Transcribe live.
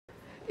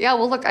Yeah,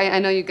 well, look, I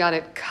know you got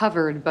it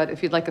covered, but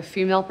if you'd like a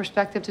female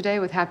perspective today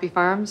with Happy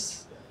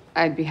Farms,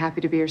 I'd be happy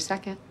to be your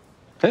second.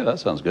 Hey, that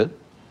sounds good.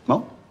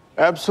 Mo?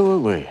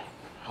 Absolutely.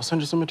 I'll send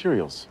you some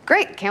materials.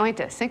 Great. Can't wait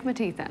to sink my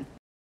teeth in.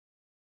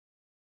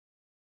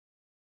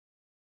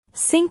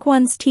 Sink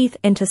one's teeth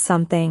into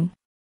something.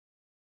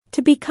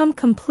 To become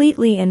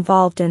completely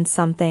involved in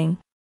something.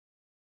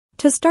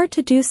 To start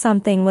to do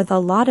something with a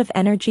lot of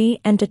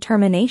energy and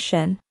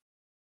determination.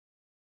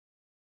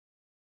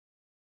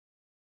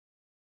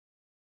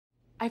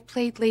 I've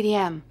played Lady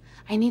M.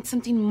 I need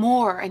something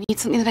more. I need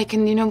something that I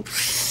can, you know,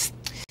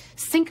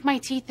 sink my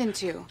teeth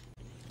into.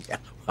 Yeah,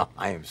 well,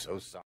 I am so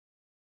sorry.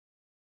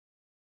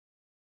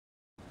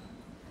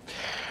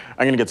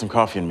 I'm gonna get some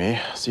coffee in me.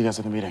 See you guys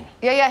at the meeting.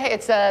 Yeah, hey,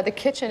 it's the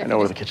kitchen. I know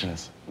where the kitchen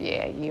is.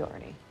 Yeah, you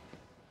already